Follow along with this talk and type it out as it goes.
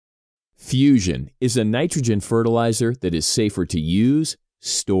FUSN is a nitrogen fertilizer that is safer to use,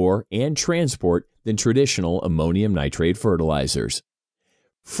 store, and transport than traditional ammonium nitrate fertilizers.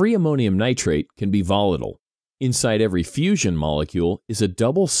 Free ammonium nitrate can be volatile. Inside every FUSN molecule is a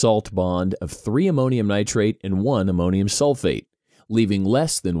double salt bond of 3 ammonium nitrate and 1 ammonium sulfate, leaving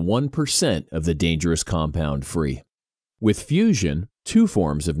less than 1% of the dangerous compound free. With FUSN, 2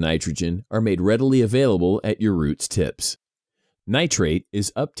 forms of nitrogen are made readily available at your root's tips. Nitrate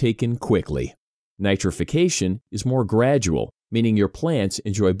is uptaken quickly. Nitrification is more gradual, meaning your plants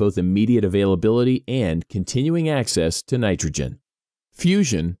enjoy both immediate availability and continuing access to nitrogen.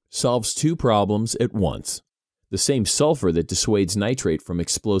 FUSN solves 2 problems at once. The same sulfur that dissuades nitrate from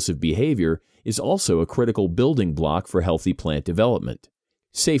explosive behavior is also a critical building block for healthy plant development.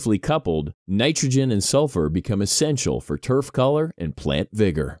 Safely coupled, nitrogen and sulfur become essential for turf color and plant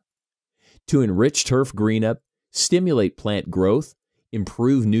vigor. To enrich turf greenup, stimulate plant growth,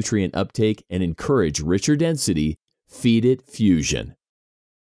 improve nutrient uptake, and encourage richer density, feed it FUSN.